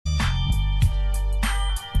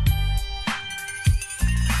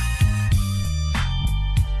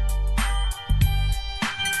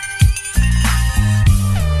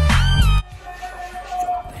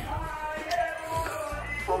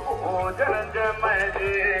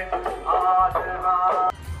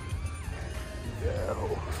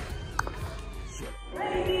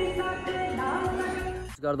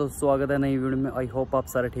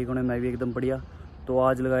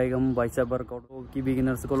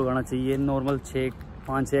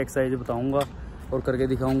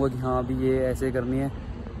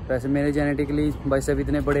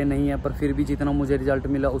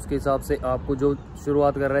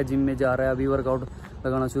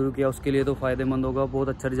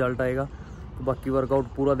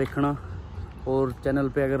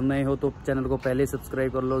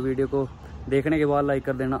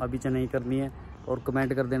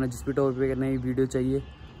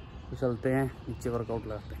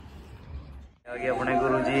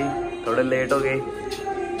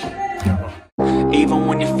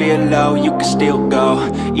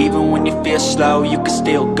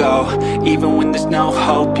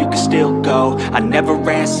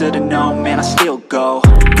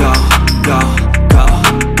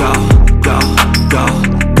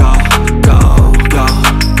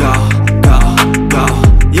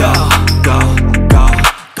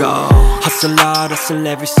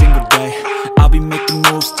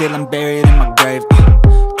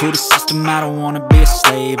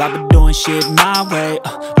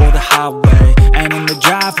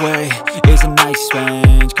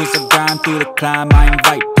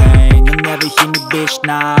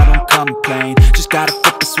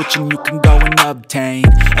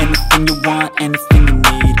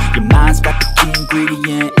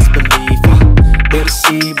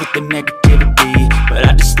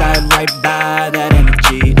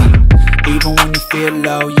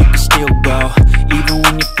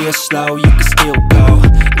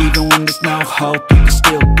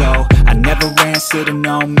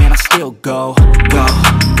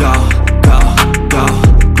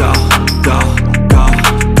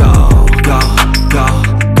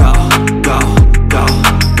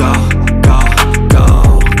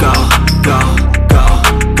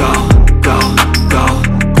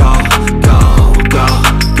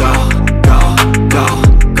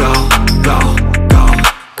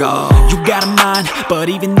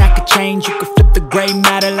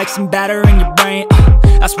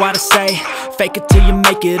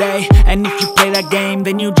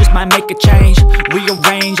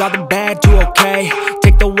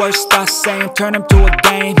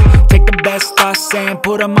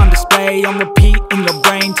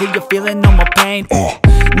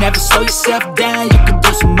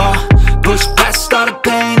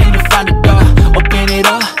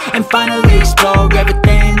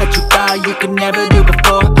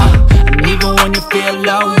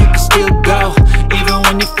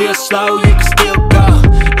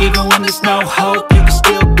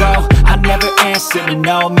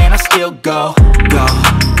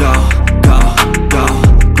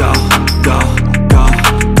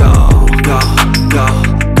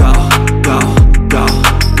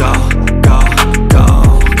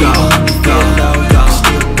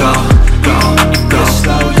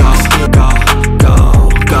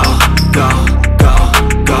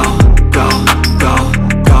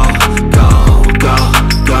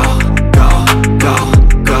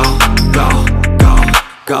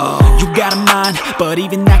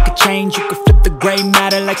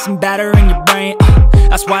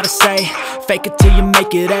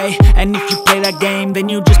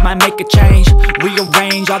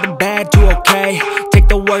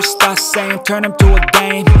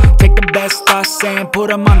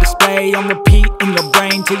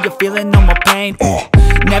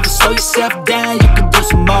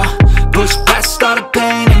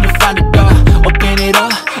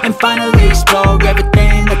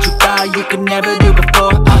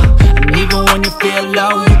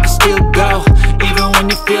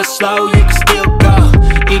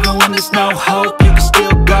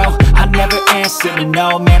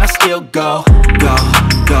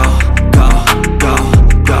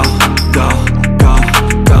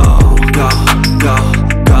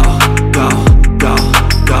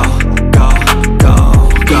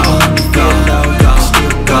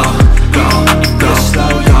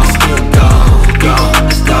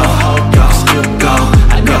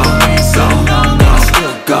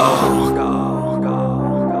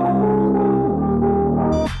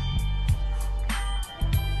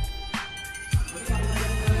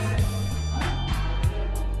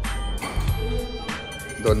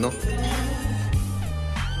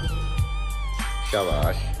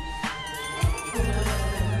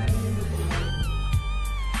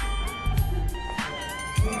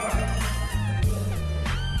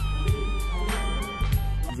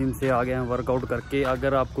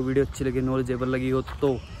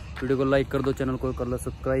Video को like कर दो, चैनल को कर लो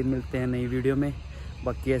सब्सक्राइब। मिलते हैं नई वीडियो में।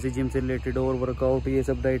 बाकी ऐसे जिम से रिलेटेड और वर्कआउट ये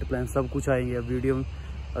सब डाइट प्लान सब कुछ आएंगे अब वीडियो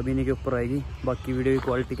अभी नहीं के ऊपर आएगी। बाकी वीडियो की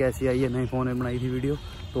क्वालिटी कैसी आई है, नए फ़ोन में बनाई थी वीडियो,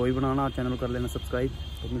 तो वही बनाना, चैनल कर लेना सब्सक्राइब।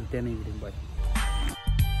 तो मिलते हैं नई वीडियो में, बाय।